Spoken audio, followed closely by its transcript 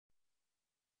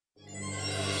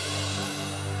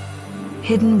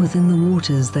Hidden within the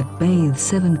waters that bathe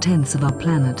 7/10 of our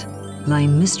planet lie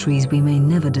mysteries we may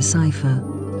never decipher.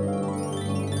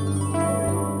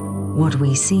 What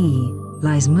we see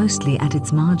lies mostly at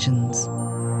its margins.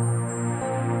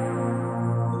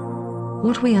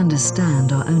 What we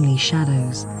understand are only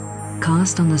shadows,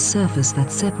 cast on the surface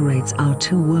that separates our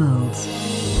two worlds.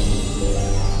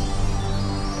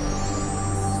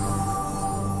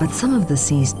 But some of the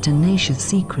sea's tenacious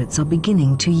secrets are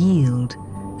beginning to yield,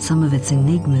 some of its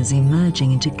enigmas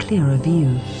emerging into clearer view.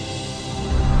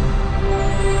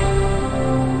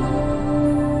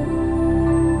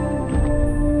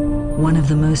 One of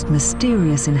the most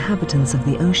mysterious inhabitants of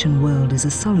the ocean world is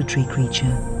a solitary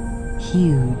creature,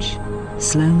 huge,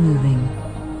 slow-moving,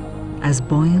 as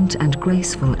buoyant and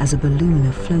graceful as a balloon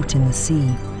afloat in the sea.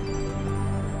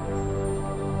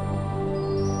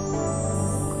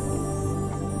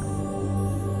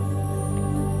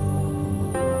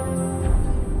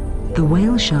 The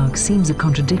whale shark seems a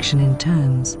contradiction in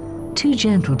terms, too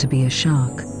gentle to be a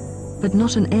shark, but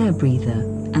not an air breather,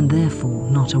 and therefore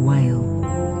not a whale.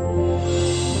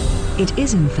 It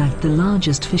is in fact the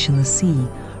largest fish in the sea,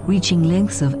 reaching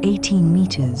lengths of 18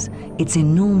 meters, its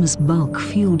enormous bulk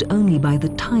fueled only by the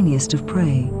tiniest of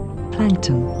prey,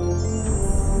 plankton.